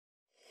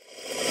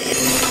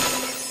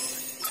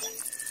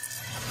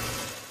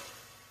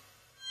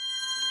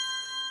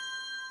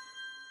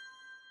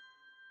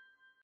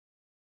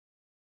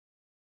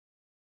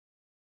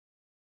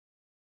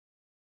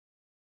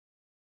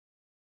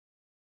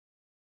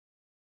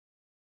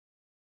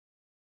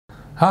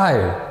Hi,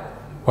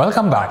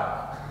 welcome back.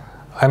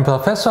 I'm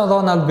Professor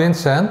Ronald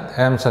Vincent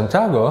M.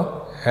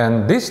 Santiago,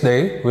 and this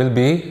day we'll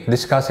be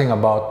discussing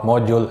about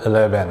Module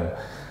 11,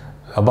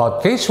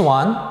 about Case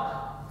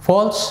 1,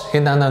 faults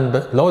in an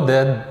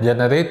unloaded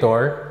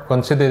generator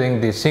considering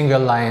the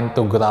single line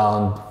to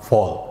ground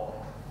fault.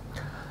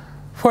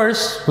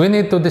 First, we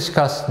need to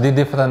discuss the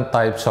different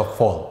types of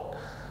fault.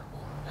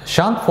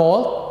 Shunt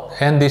fault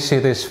and the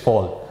series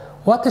fault.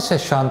 What is a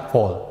shunt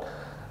fault?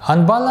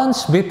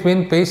 Unbalance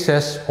between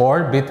phases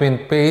or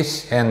between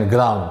phase and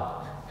ground.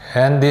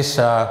 And this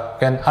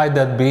can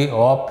either be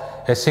of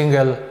a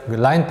single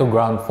line to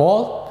ground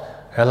fault,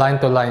 a line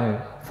to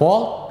line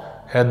fault,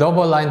 a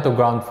double line to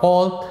ground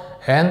fault,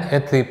 and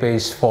a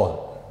three-phase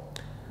fault.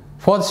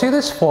 For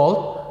series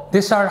fault,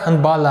 these are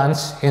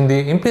unbalanced in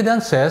the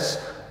impedances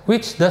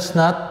which does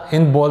not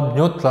involve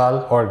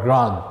neutral or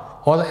ground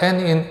or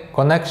any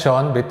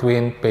connection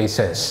between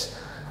phases.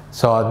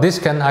 So this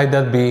can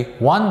either be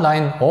one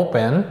line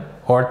open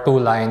or two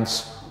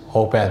lines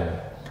open.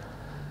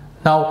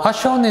 Now, as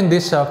shown in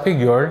this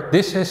figure,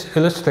 this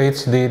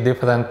illustrates the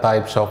different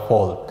types of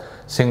fault: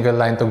 single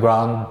line to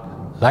ground,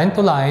 line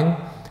to line,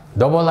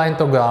 double line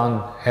to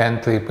ground,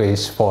 and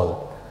three-phase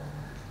fault.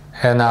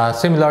 And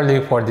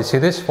similarly for the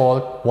series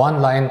fault,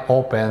 one line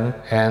open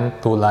and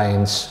two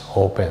lines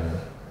open.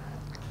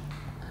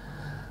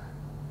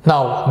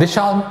 Now, the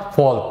shunt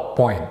fault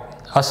point.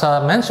 As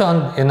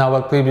mentioned in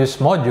our previous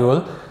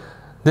module,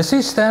 the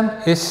system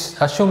is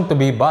assumed to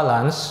be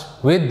balanced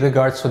with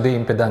regards to the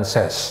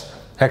impedances,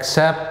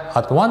 except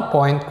at one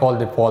point called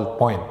the fault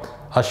point,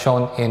 as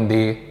shown in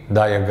the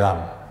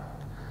diagram.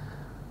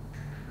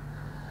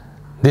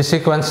 The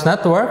sequence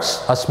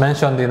networks, as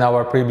mentioned in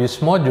our previous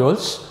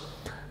modules,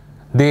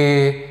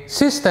 the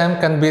system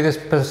can be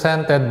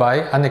represented by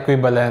an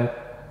equivalent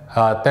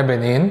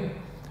Thevenin,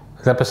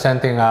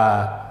 representing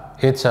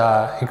its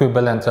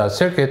equivalent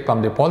circuit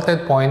from the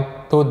faulted point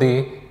to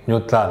the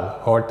neutral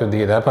or to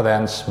the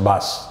reference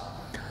bus.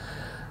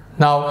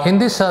 Now, in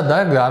this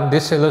diagram,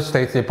 this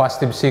illustrates the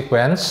positive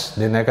sequence,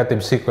 the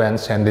negative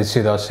sequence, and the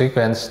zero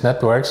sequence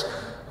networks,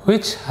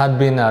 which had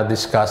been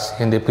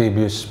discussed in the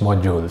previous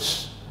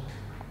modules.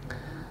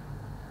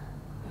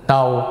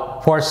 Now,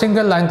 for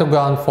single line to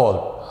ground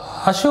fault,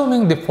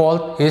 assuming the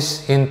fault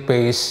is in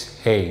phase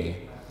A.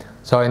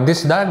 So, in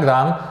this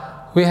diagram,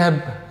 we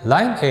have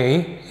line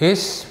A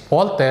is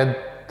faulted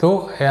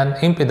through an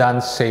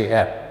impedance, say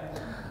F.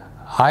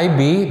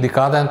 IB, the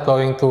current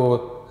flowing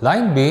through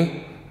line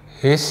B,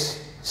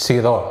 is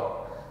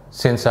 0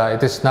 since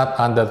it is not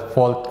under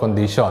fault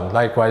condition.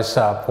 Likewise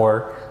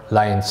for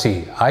line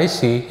C,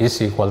 IC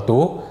is equal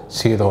to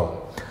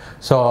 0.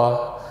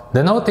 So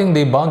denoting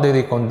the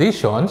boundary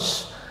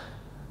conditions,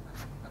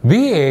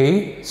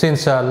 BA,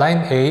 since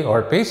line A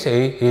or phase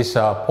A is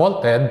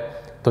faulted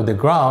to the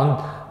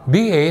ground,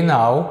 BA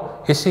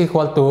now is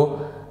equal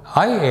to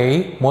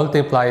IA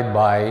multiplied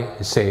by,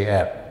 say,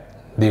 F,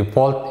 the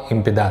fault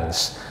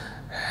impedance.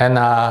 And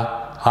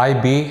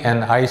IB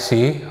and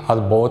IC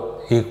are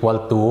both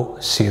equal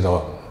to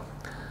 0.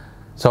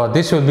 So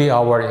this will be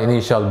our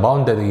initial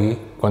boundary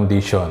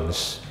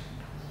conditions.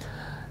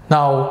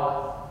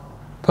 Now,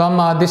 from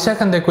the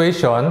second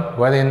equation,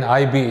 wherein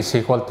IB is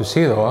equal to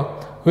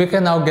 0, we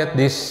can now get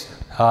this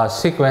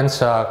sequence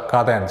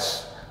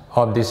currents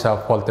of this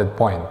faulted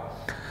point.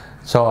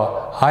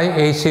 So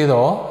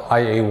IA0,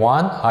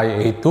 IA1,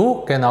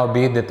 IA2 can now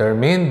be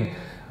determined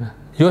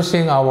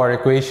using our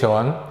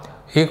equation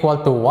equal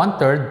to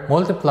 1/3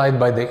 multiplied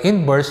by the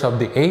inverse of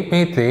the A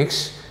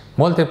matrix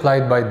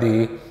multiplied by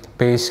the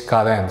phase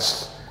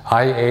currents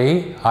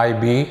IA,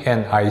 IB,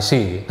 and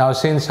IC. Now,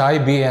 since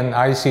IB and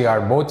IC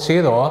are both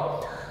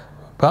 0,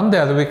 from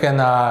there we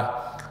can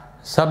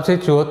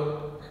substitute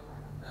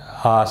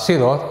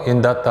 0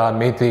 in that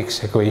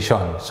matrix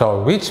equation.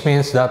 So, which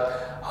means that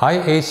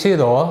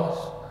IA0,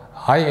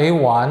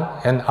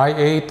 IA1, and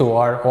IA2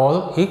 are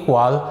all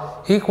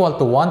equal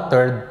to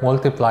 1/3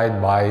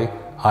 multiplied by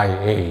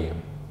IA.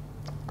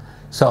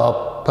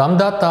 So from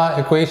that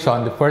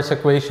equation, the first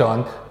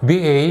equation,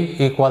 BA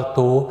equal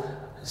to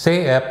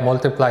say F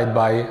multiplied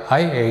by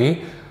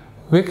IA,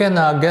 we can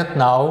get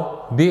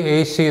now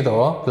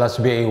BA0 plus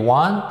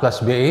BA1 plus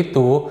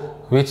BA2,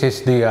 which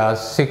is the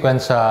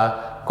sequence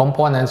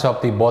components of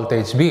the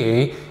voltage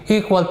BA,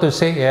 equal to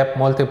say F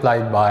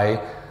multiplied by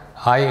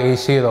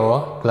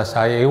IA0 plus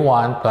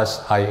IA1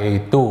 plus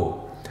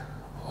IA2.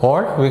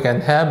 Or we can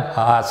have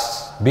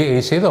as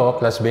BA0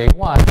 plus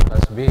BA1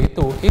 plus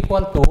BA2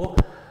 equal to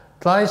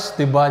twice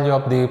the value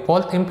of the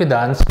fault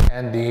impedance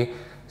and the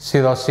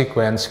zero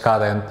sequence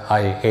current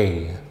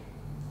IA.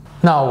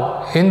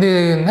 Now, in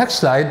the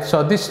next slide,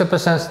 so this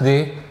represents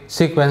the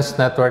sequence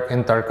network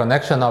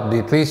interconnection of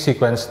the three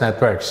sequence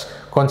networks,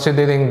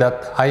 considering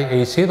that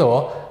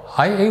IA0,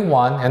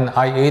 IA1, and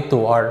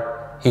IA2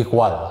 are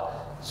equal.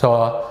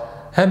 So,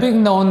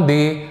 having known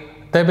the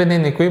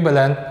Thevenin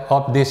equivalent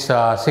of these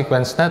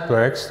sequence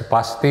networks,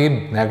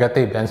 positive,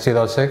 negative, and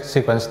zero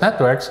sequence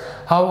networks,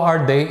 how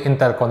are they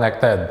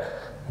interconnected?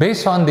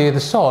 Based on the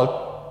result,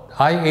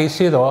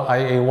 IA0,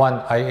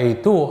 IA1,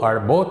 IA2 are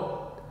both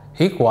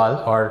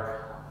equal, or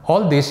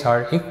all these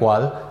are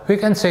equal, we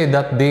can say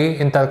that the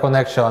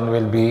interconnection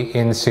will be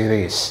in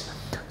series.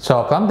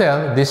 So from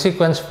there, the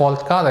sequence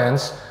fault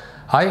currents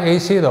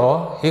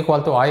IA0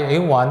 equal to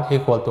IA1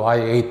 equal to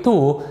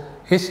IA2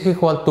 is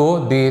equal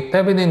to the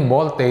Thevenin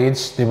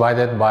voltage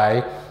divided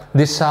by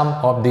the sum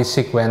of the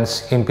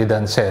sequence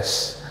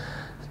impedances,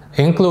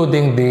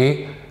 including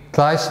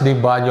thrice the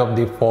value of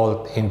the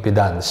fault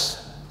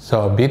impedance.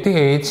 So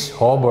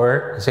VTH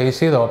over say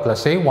 0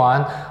 plus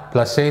A1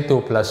 plus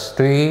A2 plus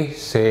 3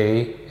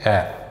 say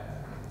F.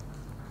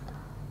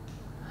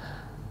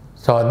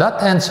 So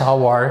that ends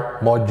our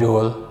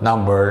module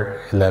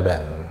number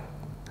 11.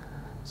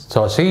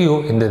 So see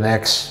you in the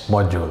next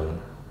module.